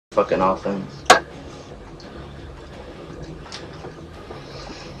fucking offense.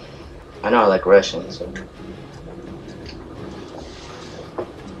 I know I like Russian, so.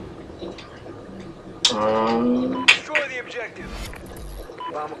 Destroy the objective.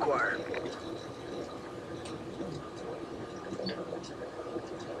 Bomb acquired.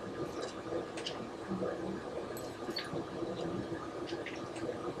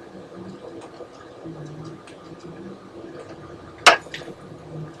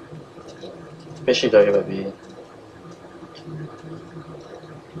 Fishy dog about me.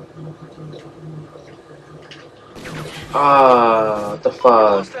 Ah, what the fuck?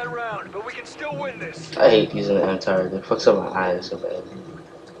 Lost that round, but we can still win this. I hate using the entire. It fucks up my eyes so bad.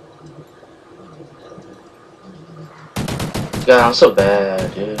 God, I'm so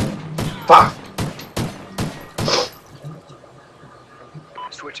bad, dude. Fuck!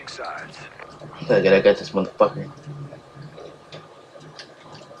 Switching sides. I gotta get this motherfucker.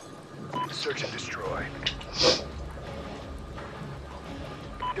 Search and destroy.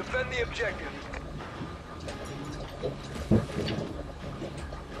 Defend the objective.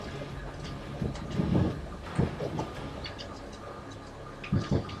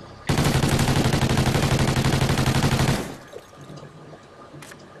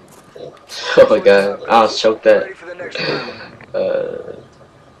 Oh my god, I almost choked that. Ready for the next round.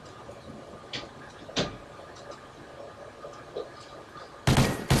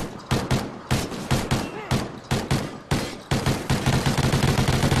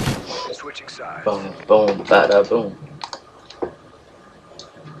 Switching sides. Boom, boom, bada, boom.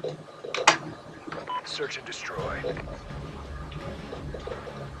 Search and destroy.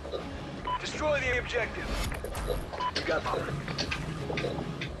 Destroy the objective. We got bomb.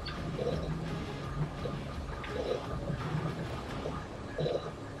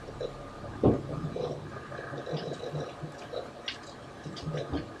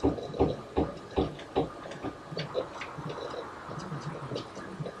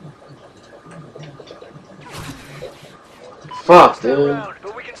 Fuck, dude. Round,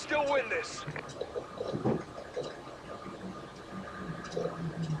 but we can still win this.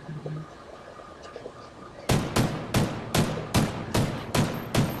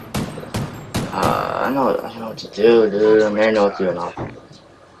 I know what to do, dude. I mean, I know what to do now.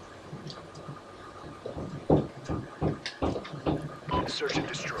 Search and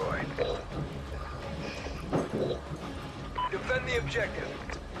destroy. Defend the objective.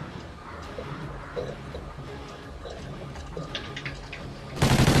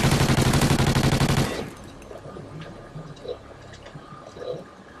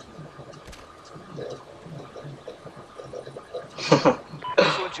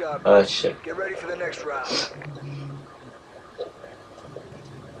 Excellent job. Oh shit. Get ready for the next round.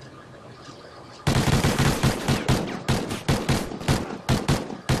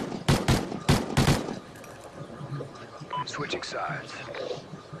 Switching sides.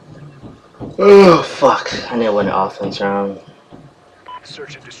 Oh fuck. I need to win the offense round.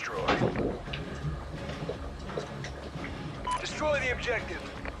 Search and destroy. Destroy the objective.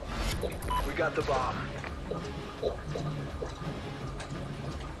 We got the bomb.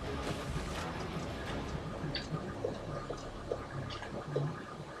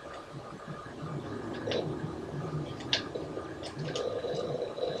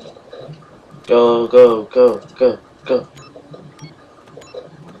 Go, go, go, go, go.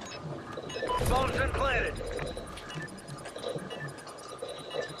 Bomb's been planted.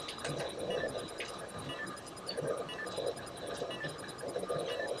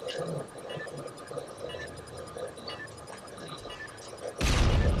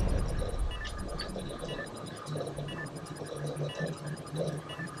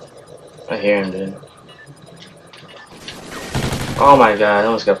 I hear him, dude. Oh my god, I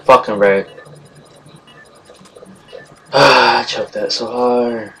almost got fucking wrecked. Ah, I choked that so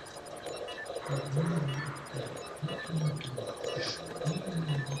hard.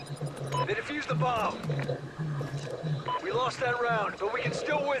 They defused the bomb. We lost that round, but we can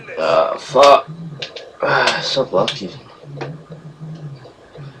still win this. Fuck. Ah, so lucky.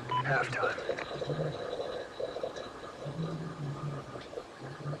 Halftime.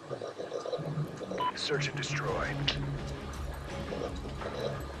 Search and destroy.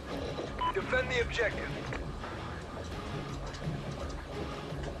 Defend the objective.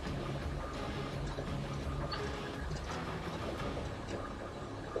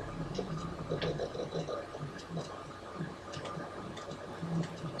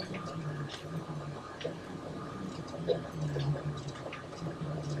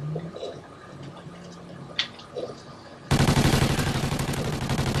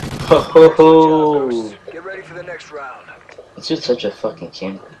 Ho ho ho! Get ready for the next round. It's just such a fucking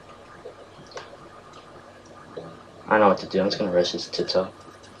camper. I know what to do. I'm just gonna rush his to top.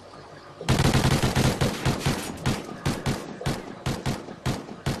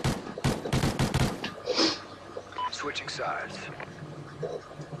 Switching sides.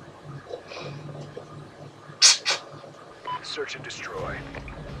 Search and destroy.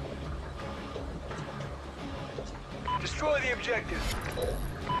 Destroy the objective.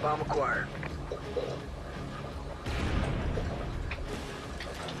 Bomb acquired.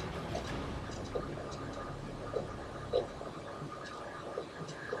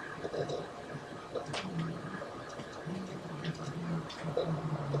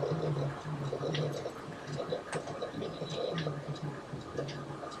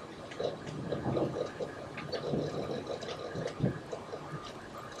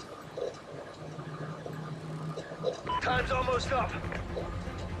 Time's almost up.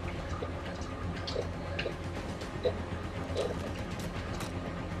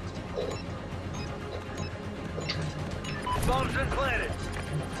 Bomb's been planted.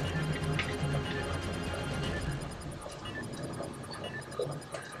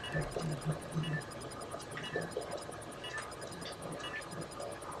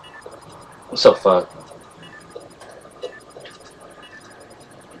 I'm so fucked.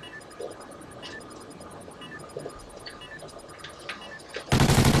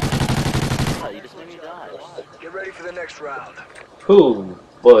 You just made me die. Get ready for the next round. Ooh,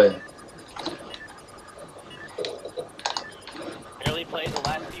 boy. Barely played the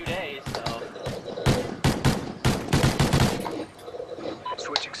last few days, so.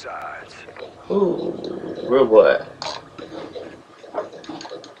 Switching sides. Ooh, real boy.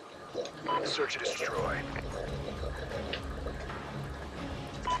 Search and destroy.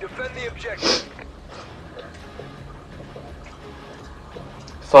 Defend the objective.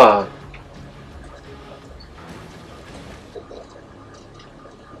 Fuck.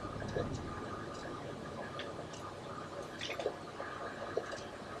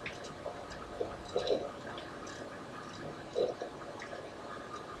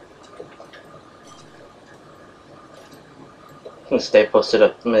 I'm gonna stay posted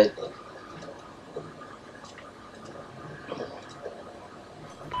up mid.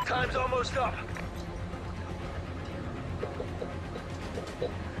 Time's almost up.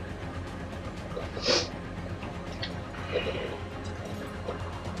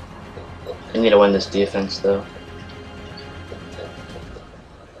 I need to win this defense though.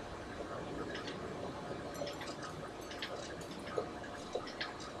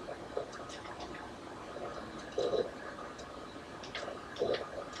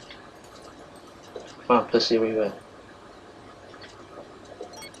 Come on, pussy, where you at?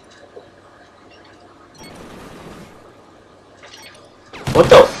 What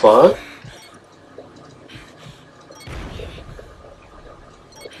the fuck?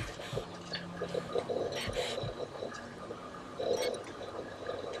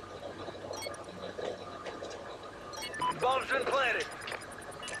 Bomb's been planted.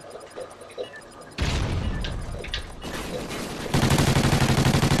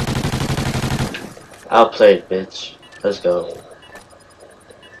 Outplayed, bitch. Let's go.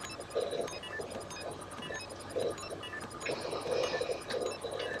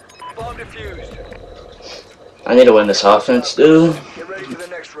 Bomb defused. I need to win this offense, dude. Get ready for the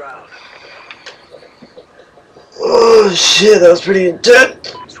next round. Oh shit, that was pretty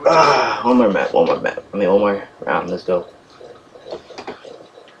intense. Ah, one more map, one more map. I mean, one more round. Let's go.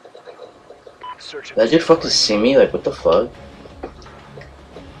 Search and That dude fucking see me? Like, what the fuck?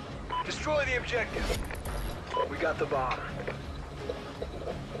 destroy the objective. We got the bomb.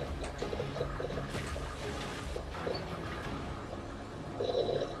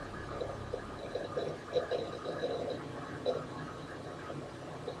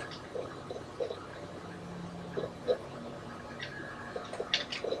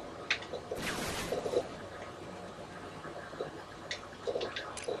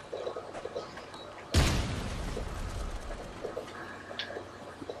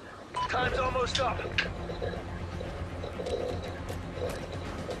 Time's almost up.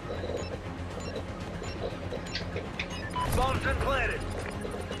 Bomb's been planted.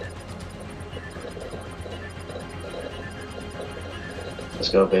 Let's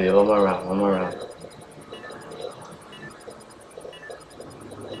go, baby. One more round, one more round.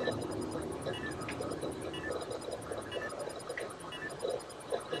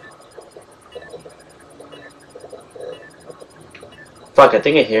 Fuck, I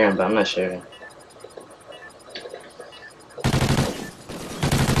think I hear him, but I'm not sure.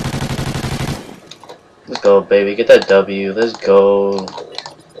 Let's go, baby. Get that W. Let's go.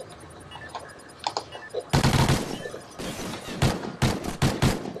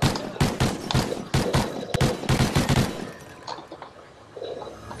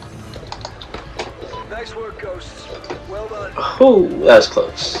 Nice work, Ghosts. Well done. Ooh, that was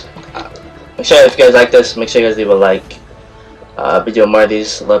close. Make sure if you guys like this, make sure you guys leave a like. Video more of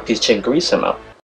these. Love, peace, chicken grease. I'm out.